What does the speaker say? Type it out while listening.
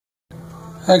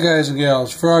Hi guys and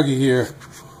gals, Froggy here.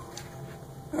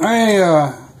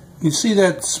 You see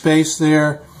that space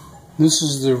there? This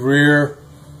is the rear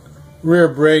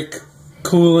brake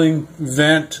cooling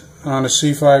vent on a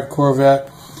C5 Corvette,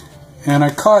 and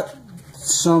I caught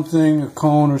something, a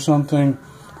cone or something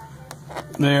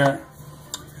there,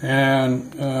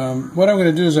 and what I'm going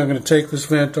to do is I'm going to take this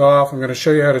vent off. I'm going to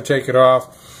show you how to take it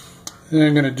off. Then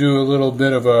I'm going to do a little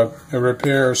bit of a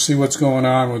repair, see what's going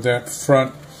on with that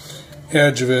front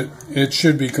edge of it. It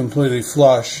should be completely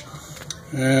flush,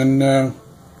 and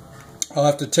I'll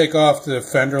have to take off the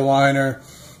fender liner,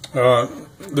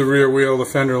 the rear wheel, the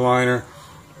fender liner,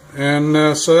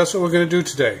 and so that's what we're going to do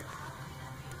today.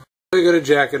 We're going to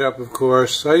jack it up, of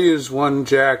course. I use one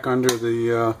jack under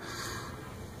the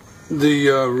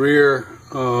rear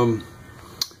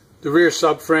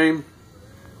subframe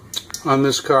on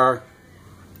this car,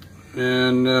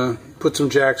 and put some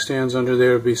jack stands under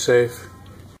there to be safe.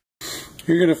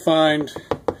 You're going to find,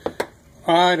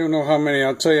 I don't know how many,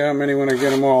 I'll tell you how many when I get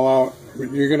them all out.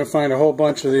 You're going to find a whole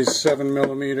bunch of these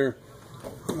 7mm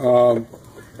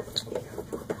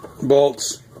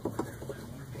bolts.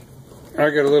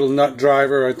 I got a little nut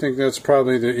driver. I think that's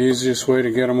probably the easiest way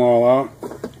to get them all out.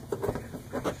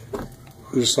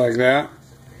 Just like that.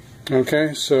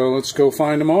 Okay, so let's go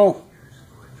find them all.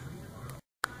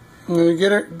 I'm going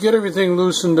to get everything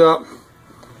loosened up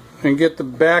and get the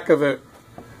back of it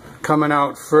coming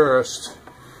out first.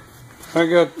 I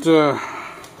got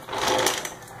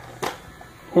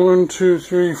 1, 2,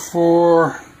 3,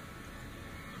 4,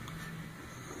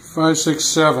 5, 6,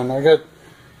 7. I got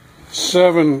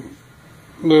 7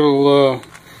 little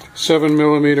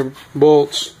 7mm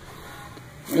bolts,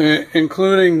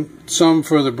 including some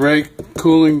for the brake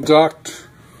cooling duct,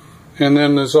 and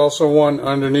then there's also one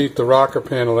underneath the rocker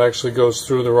panel that actually goes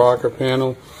through the rocker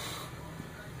panel,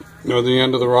 or the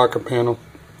end of the rocker panel.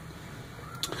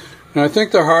 And I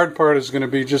think the hard part is going to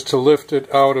be just to lift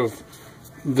it out of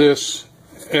this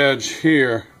edge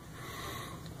here.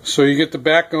 So you get the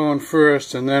back going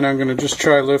first, and then I'm going to just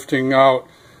try lifting out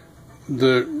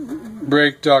the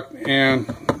brake duct and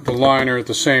the liner at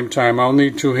the same time. I'll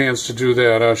need 2 hands to do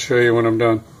that. I'll show you when I'm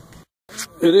done.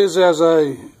 It is as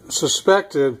I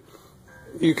suspected.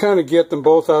 You kind of get them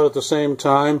both out at the same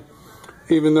time,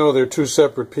 even though they're 2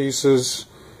 separate pieces.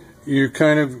 You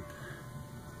kind of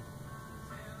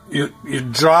You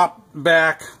drop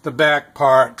back the back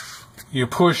part, you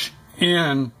push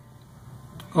in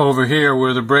over here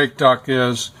where the brake duct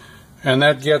is, and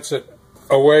that gets it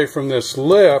away from this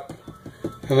lip,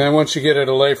 and then once you get it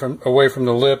away from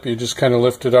the lip, you just kind of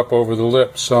lift it up over the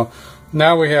lip. So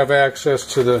now we have access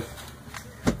to the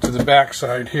back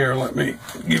side here. Let me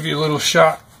give you a little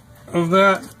shot of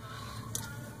that.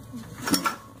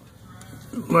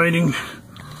 Lighting.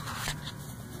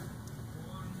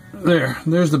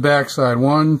 There's the back side.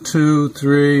 1, 2,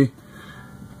 3.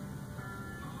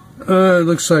 It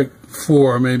looks like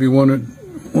 4, maybe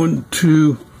 1,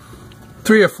 2,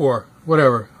 3 or 4,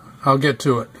 whatever. I'll get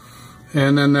to it,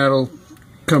 and then that'll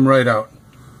come right out.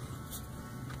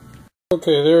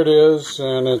 Okay, there it is,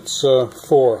 and it's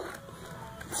 4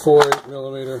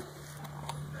 8mm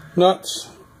nuts,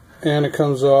 and it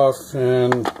comes off,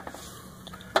 and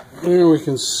here we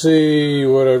can see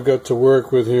what I've got to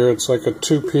work with here. It's like a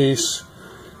 2-piece,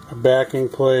 a backing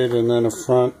plate, and then a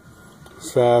front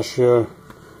fascia,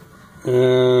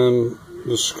 and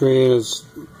the screen is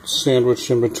sandwiched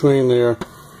in between there.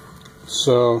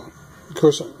 So, of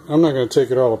course, I'm not going to take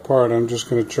it all apart. I'm just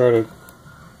going to try to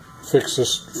fix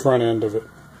this front end of it.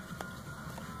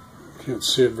 Can't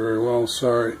see it very well,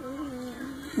 sorry.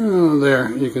 Oh,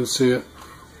 there, you can see it.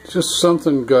 Just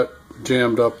something got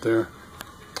jammed up there.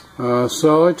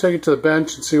 So I take it to the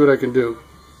bench and see what I can do.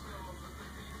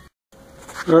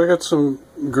 I got some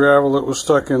gravel that was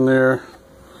stuck in there.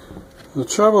 The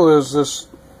trouble is this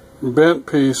bent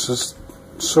piece is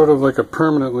sort of like a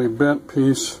permanently bent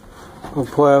piece of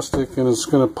plastic, and it's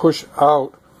going to push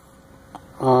out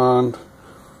on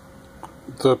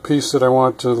the piece that I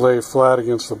want to lay flat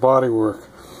against the bodywork.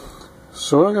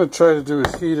 So what I'm going to try to do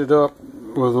is heat it up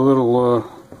with a little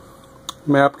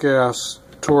MAP gas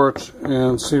torch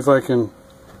and see if I can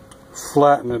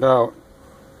flatten it out.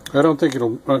 I don't think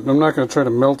I'm not going to try to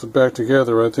melt it back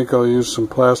together. I think I'll use some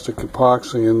plastic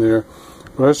epoxy in there,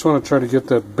 but I just want to try to get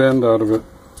that bend out of it.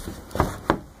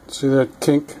 See that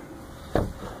kink?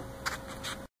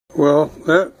 Well,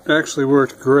 that actually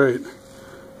worked great.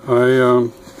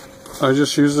 I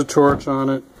just used the torch on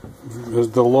it,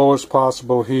 the lowest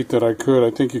possible heat that I could. I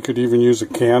think you could even use a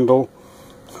candle.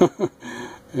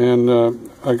 And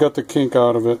I got the kink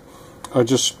out of it. I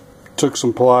just took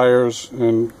some pliers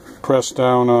and pressed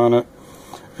down on it,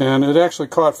 and it actually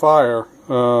caught fire,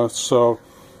 so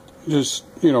just,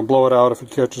 you know, blow it out if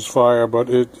it catches fire, but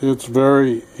it's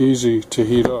very easy to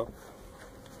heat up.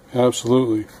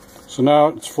 Absolutely. So now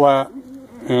it's flat,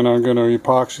 and I'm going to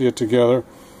epoxy it together,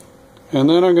 and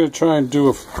then I'm going to try and do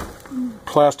a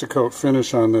plastic coat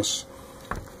finish on this.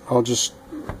 I'll just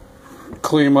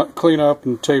clean up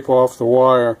and tape off the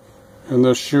wire, and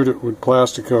then shoot it with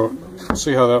plastic coat.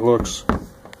 See how that looks.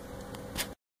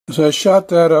 So I shot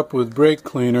that up with brake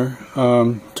cleaner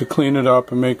to clean it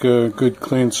up and make a good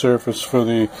clean surface for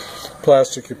the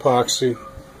plastic epoxy.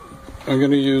 I'm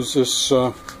going to use this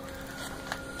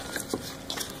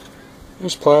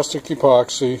this plastic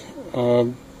epoxy.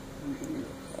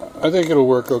 I think it'll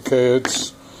work okay.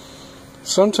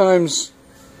 Sometimes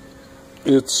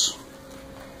it's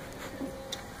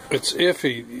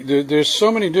iffy. There's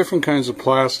so many different kinds of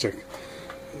plastic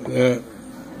that,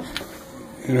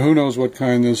 and who knows what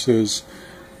kind this is,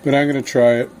 but I'm going to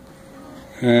try it.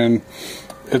 And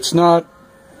it's not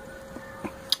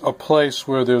a place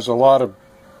where there's a lot of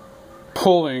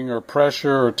pulling or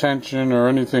pressure or tension or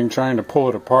anything trying to pull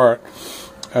it apart.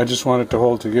 I just want it to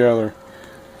hold together.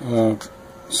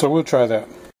 So we'll try that.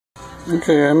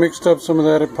 Okay, I mixed up some of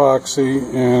that epoxy,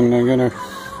 and I'm going to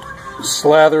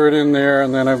slather it in there,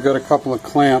 and then I've got a couple of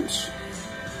clamps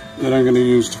that I'm going to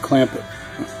use to clamp it.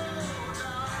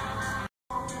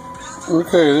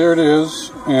 Okay, there it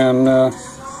is, and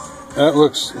that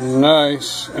looks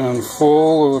nice and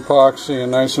full of epoxy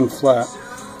and nice and flat.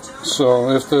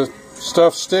 So if the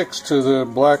stuff sticks to the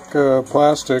black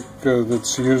plastic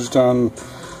that's used on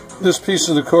this piece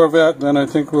of the Corvette, then I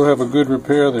think we'll have a good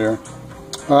repair there.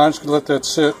 I'm just going to let that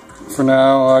sit for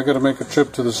now. I got to make a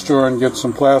trip to the store and get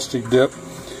some plastic dip,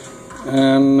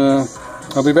 and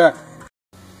I'll be back.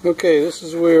 Okay, this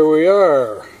is where we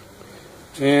are,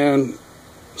 and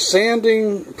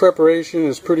sanding preparation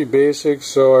is pretty basic,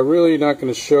 so I'm really not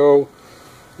going to show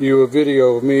you a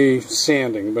video of me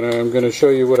sanding, but I'm going to show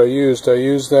you what I used. I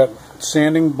used that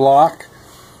sanding block,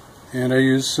 and I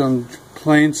used some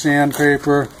plain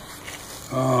sandpaper.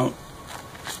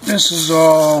 This is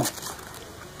all,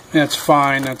 that's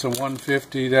fine, that's a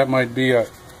 150, that might be a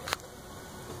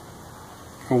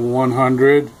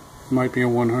 100, might be a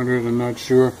 100, I'm not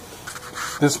sure.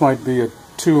 This might be a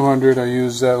 200, I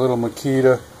used that little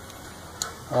Makita.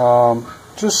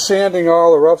 Just sanding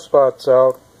all the rough spots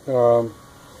out,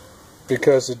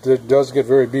 because it does get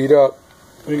very beat up.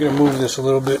 I'm going to move this a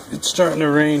little bit. It's starting to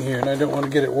rain here, and I don't want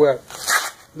to get it wet.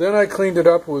 Then I cleaned it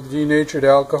up with denatured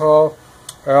alcohol.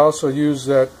 I also used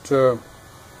that,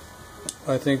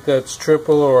 I think that's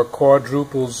triple or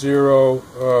quadruple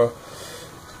zero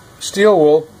steel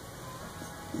wool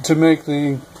to make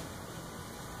the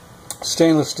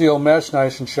stainless steel mesh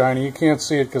nice and shiny. You can't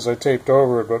see it because I taped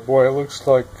over it, but boy, it looks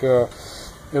like it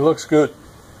looks good.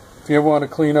 If you ever want to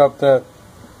clean up that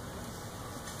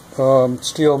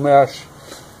steel mesh,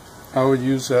 I would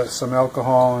use some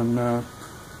alcohol and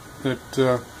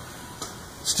that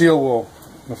steel wool,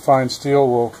 the fine steel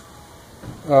wool.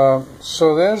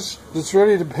 So it's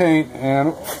ready to paint,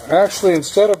 and actually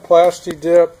instead of plastic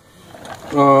dip,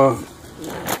 what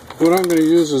I'm going to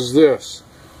use is this.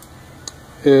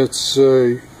 It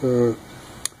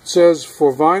says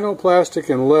for vinyl, plastic,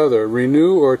 and leather,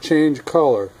 renew or change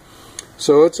color.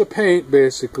 So it's a paint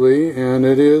basically, and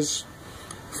it is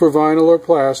for vinyl or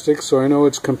plastic, so I know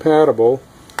it's compatible.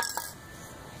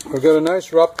 I've got a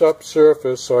nice roughed up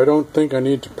surface, so I don't think I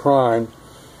need to prime.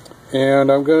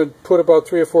 And I'm going to put about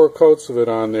 3 or 4 coats of it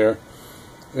on there.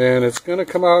 And it's going to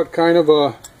come out kind of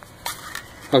a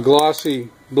glossy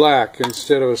black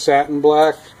instead of a satin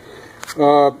black.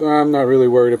 I'm not really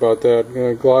worried about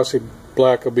that. Glossy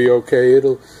black will be okay.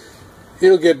 It'll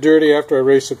get dirty after I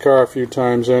race the car a few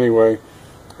times anyway.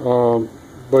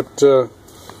 But the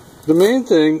main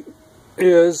thing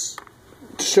is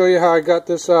to show you how I got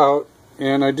this out.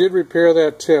 And I did repair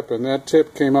that tip, and that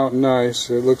tip came out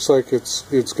nice. It looks like it's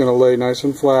going to lay nice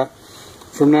and flat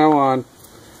from now on.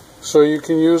 So you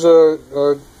can use a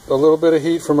little bit of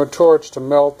heat from a torch to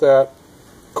melt that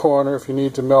corner if you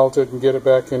need to melt it and get it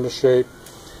back into shape.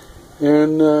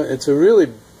 And it's a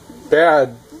really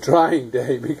bad drying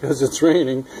day because it's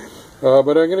raining, but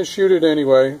I'm going to shoot it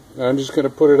anyway. I'm just going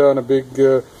to put it on a big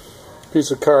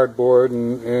piece of cardboard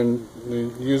and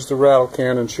use the rattle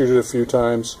can and shoot it a few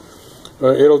times.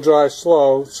 It'll dry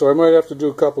slow, so I might have to do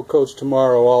a couple coats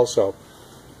tomorrow also.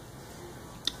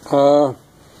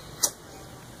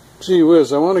 Gee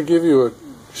whiz, I want to give you a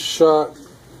shot.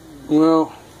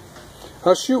 Well,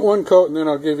 I'll shoot one coat and then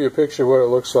I'll give you a picture of what it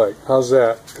looks like. How's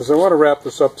that? Because I want to wrap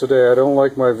this up today. I don't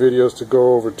like my videos to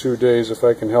go over 2 days if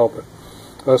I can help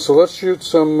it. So let's shoot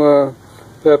some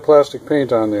that plastic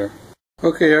paint on there.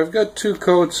 Okay, I've got 2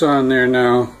 coats on there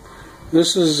now.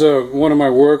 This is one of my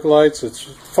work lights. It's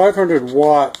 500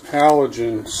 watt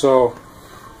halogen, so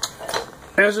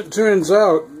as it turns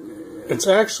out, it's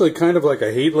actually kind of like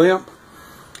a heat lamp.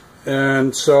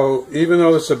 And so even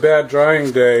though it's a bad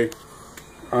drying day,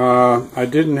 I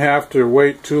didn't have to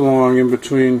wait too long in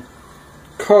between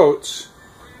coats.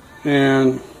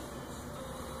 And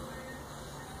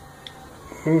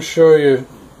let me show you.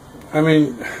 I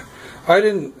mean, I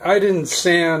didn't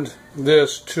sand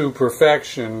this to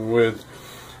perfection with,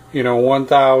 you know,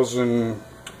 1000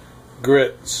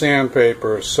 grit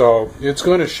sandpaper, so it's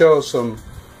going to show some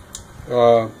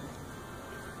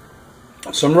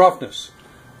roughness,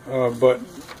 but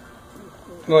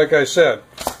like I said,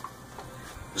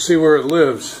 see where it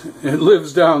lives. It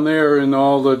lives down there in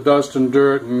all the dust and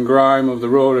dirt and grime of the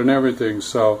road and everything,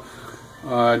 so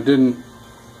I didn't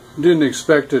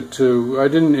expect it to. I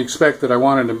didn't expect that I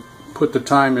wanted to put the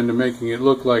time into making it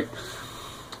look like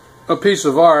a piece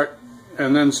of art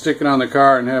and then stick it on the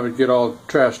car and have it get all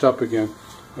trashed up again.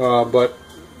 But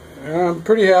I'm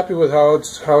pretty happy with how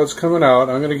it's coming out.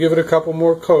 I'm going to give it a couple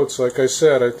more coats. Like I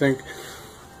said, I think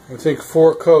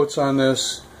 4 coats on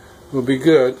this will be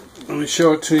good. Let me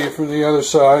show it to you from the other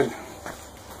side.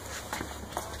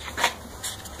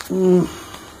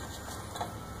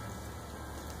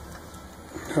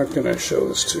 How can I show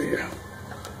this to you?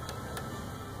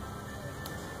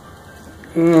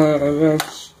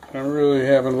 I'm really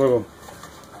having a little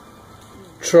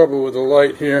trouble with the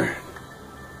light here.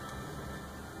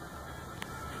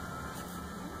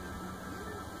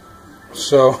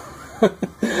 So,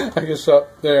 I guess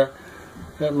up there,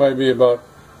 that might be about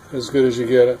as good as you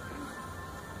get it.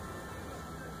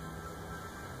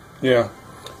 Yeah,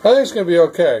 I think it's going to be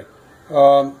okay.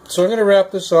 So I'm going to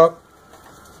wrap this up.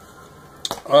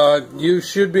 You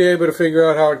should be able to figure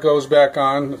out how it goes back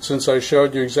on, since I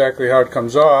showed you exactly how it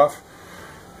comes off.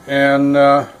 And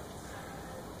I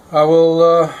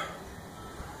will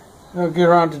I'll get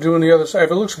around to doing the other side.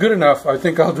 If it looks good enough, I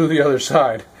think I'll do the other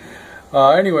side.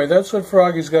 Anyway, that's what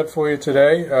Froggy's got for you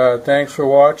today. Thanks for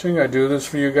watching. I do this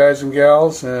for you guys and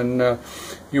gals, and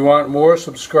if you want more,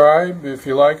 subscribe. If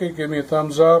you like it, give me a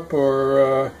thumbs up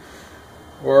or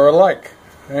a like.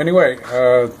 Anyway,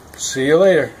 see you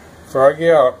later.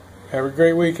 Froggy out. Have a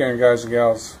great weekend, guys and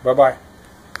gals. Bye-bye.